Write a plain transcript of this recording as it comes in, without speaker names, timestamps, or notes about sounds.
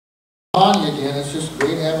Anya again. It's just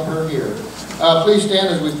great having her here. Please stand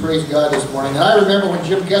as we praise God this morning. And I remember when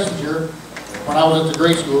Jim Kessinger, when I was at the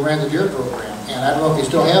grade school, ran the DEER program. And I don't know if they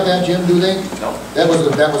still have that, Jim, do they? No. That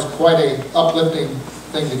was quite a uplifting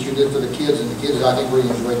thing that you did for the kids, and the kids, I think, really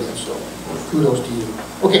enjoyed that. So kudos to you.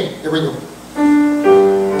 Okay, here we go.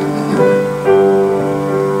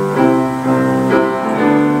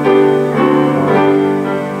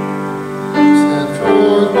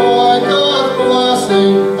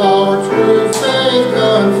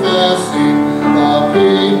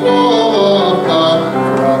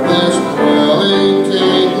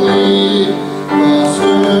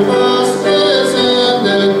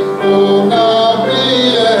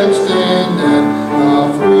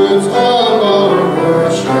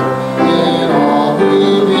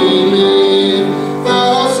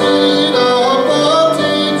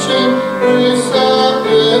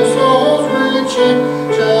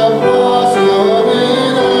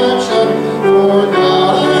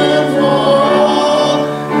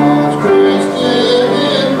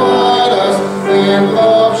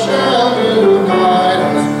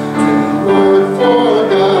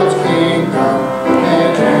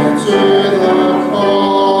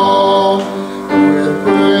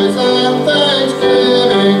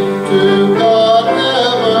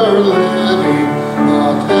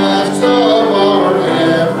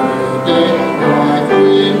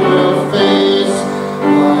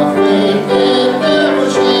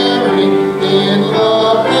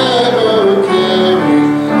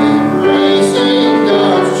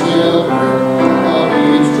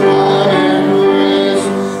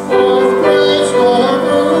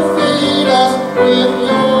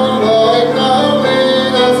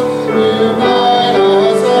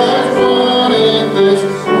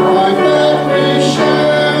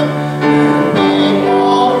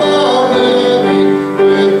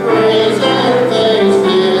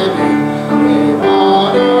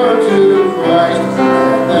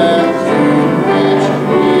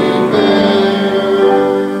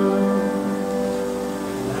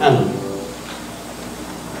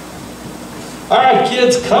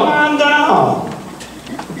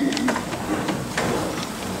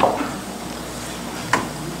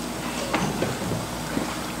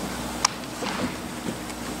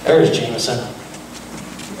 There's Jameson.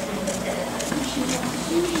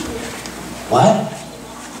 What?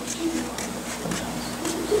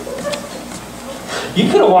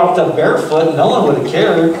 You could have walked up barefoot and no one would have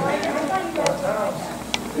cared.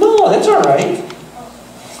 No, that's all right.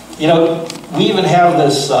 You know, we even have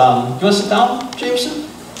this, you want to sit down, Jameson?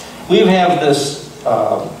 We even have this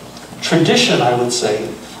tradition, I would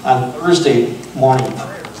say, on Thursday morning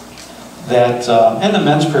prayer, that, and the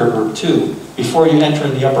men's prayer group too, before you enter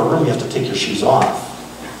in the upper room, you have to take your shoes off.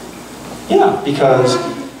 Yeah, because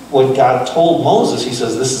what God told Moses, he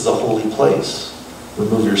says, this is a holy place.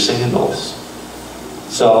 Remove your sandals.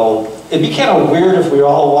 So it'd be kind of weird if we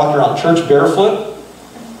all walked around church barefoot.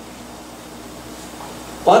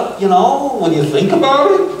 But, you know, when you think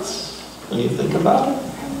about it,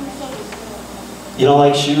 you don't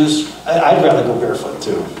like shoes? I'd rather go barefoot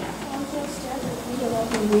too.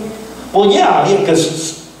 Well, yeah,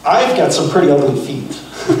 because I've got some pretty ugly feet.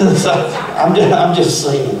 So I'm just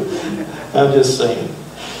saying.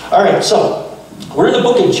 All right, so we're in the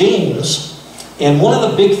book of James, and one of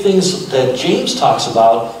the big things that James talks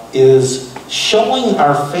about is showing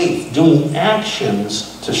our faith, doing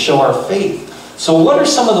actions to show our faith. So what are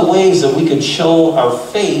some of the ways that we could show our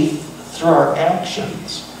faith through our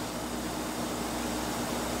actions?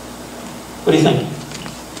 What do you think?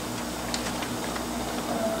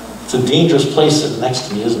 It's a dangerous place sitting next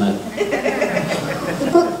to me, isn't it?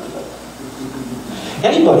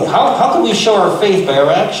 Anybody, how can we show our faith by our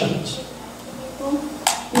actions?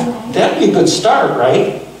 That'd be a good start,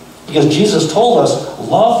 right? Because Jesus told us,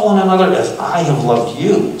 love one another as I have loved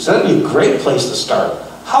you. So that'd be a great place to start.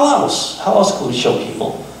 How else? How else can we show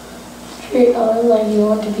people? Treat others like you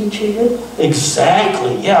want to be treated.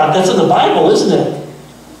 Exactly. Yeah, that's in the Bible, isn't it?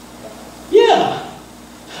 Yeah.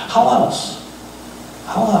 How else?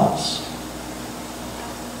 How else?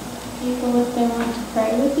 People if they want to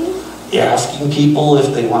pray with you. Yeah, asking people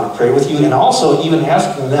if they want to pray with you, and also even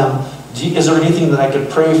asking them, is there anything that I could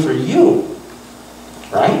pray for you?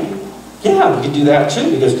 Right? Yeah, we could do that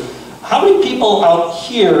too, because how many people out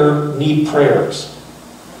here need prayers?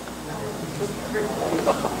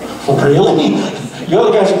 Really? You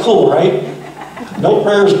other guys are cool, right? No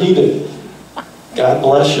prayers needed. God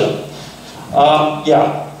bless you.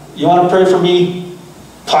 Yeah, you want to pray for me?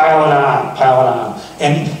 Pile it on, pile it on.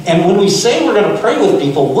 And when we say we're going to pray with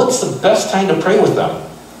people, what's the best time to pray with them?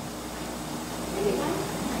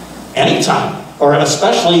 Anytime. Or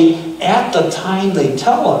especially at the time they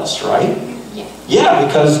tell us, right? Yeah. Yeah,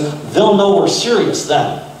 because they'll know we're serious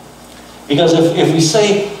then. Because if we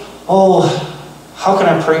say, oh, how can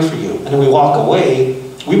I pray for you? And then we walk away,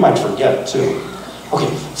 we might forget too. Okay,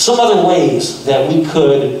 some other ways that we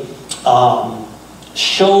could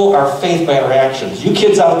show our faith by our actions. You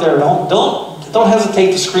kids out there, don't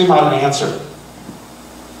hesitate to scream out an answer.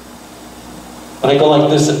 When I go like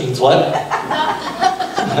this, it means what?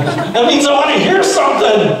 That means I want to hear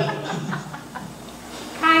something.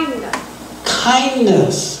 Kindness.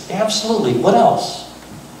 Kindness, absolutely. What else?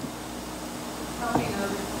 Helping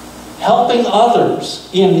others. Helping others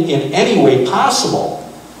in any way possible.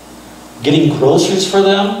 Getting groceries for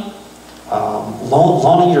them.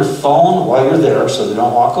 Loaning your phone while you're there so they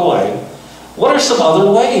don't walk away. What are some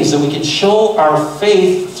other ways that we can show our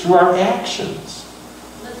faith through our actions?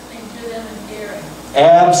 Listening to them and hearing.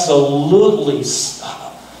 Absolutely.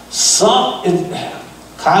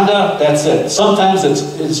 Kinda, that's it. Sometimes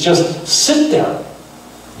it's just sit there.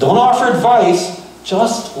 Don't offer advice,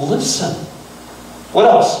 just listen. What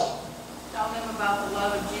else? Tell them about the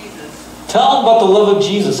love of Jesus. Tell them about the love of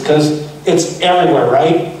Jesus, because it's everywhere,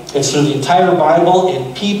 right? It's through the entire Bible,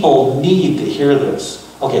 and people need to hear this.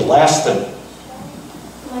 Okay, last thing.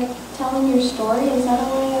 Like telling your story, is that a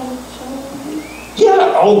way of showing?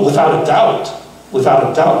 Yeah, oh, without a doubt.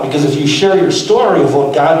 Without a doubt. Because if you share your story of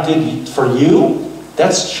what God did for you,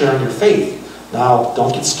 that's sharing your faith. Now,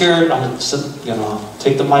 don't get scared. I'm going to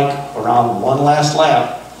take the mic around one last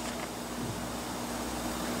lap.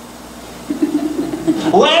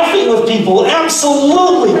 Laughing with people,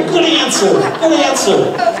 absolutely. Good answer. Good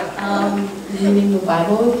answer. Reading the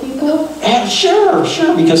Bible with people? And sure,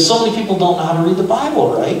 because so many people don't know how to read the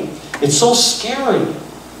Bible, right? It's so scary.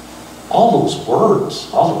 All those words,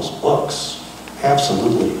 all those books.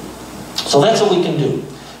 Absolutely. So that's what we can do.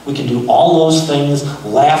 We can do all those things,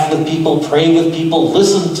 laugh with people, pray with people,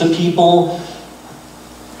 listen to people.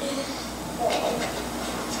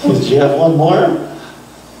 Did you have one more?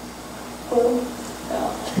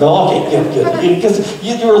 No, okay, good. Because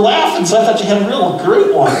you were laughing, so I thought you had a real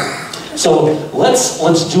great one. So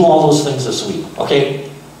let's do all those things this week, okay?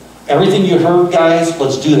 Everything you heard, guys,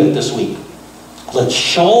 let's do that this week. Let's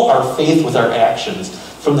show our faith with our actions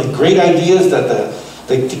from the great ideas that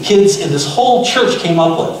the kids in this whole church came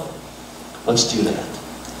up with. Let's do that.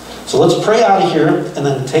 So let's pray out of here and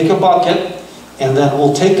then take a bucket and then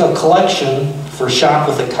we'll take a collection for Shop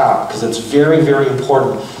with a Cop because it's very, very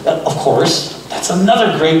important. Of course, that's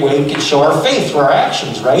another great way we can show our faith through our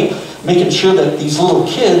actions, right? Making sure that these little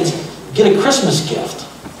kids get a Christmas gift.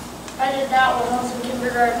 I did that when I was in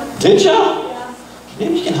kindergarten. Did ya? Yeah.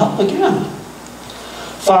 Maybe you can help again.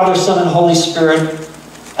 Father, Son, and Holy Spirit,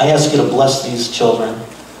 I ask you to bless these children.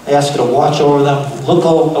 I ask you to watch over them,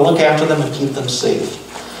 look after them, and keep them safe.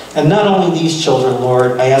 And not only these children,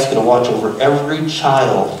 Lord, I ask you to watch over every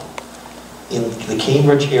child in the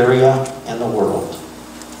Cambridge area and the world.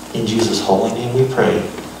 In Jesus' holy name we pray.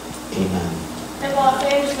 Amen. In Los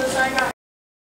Angeles, I got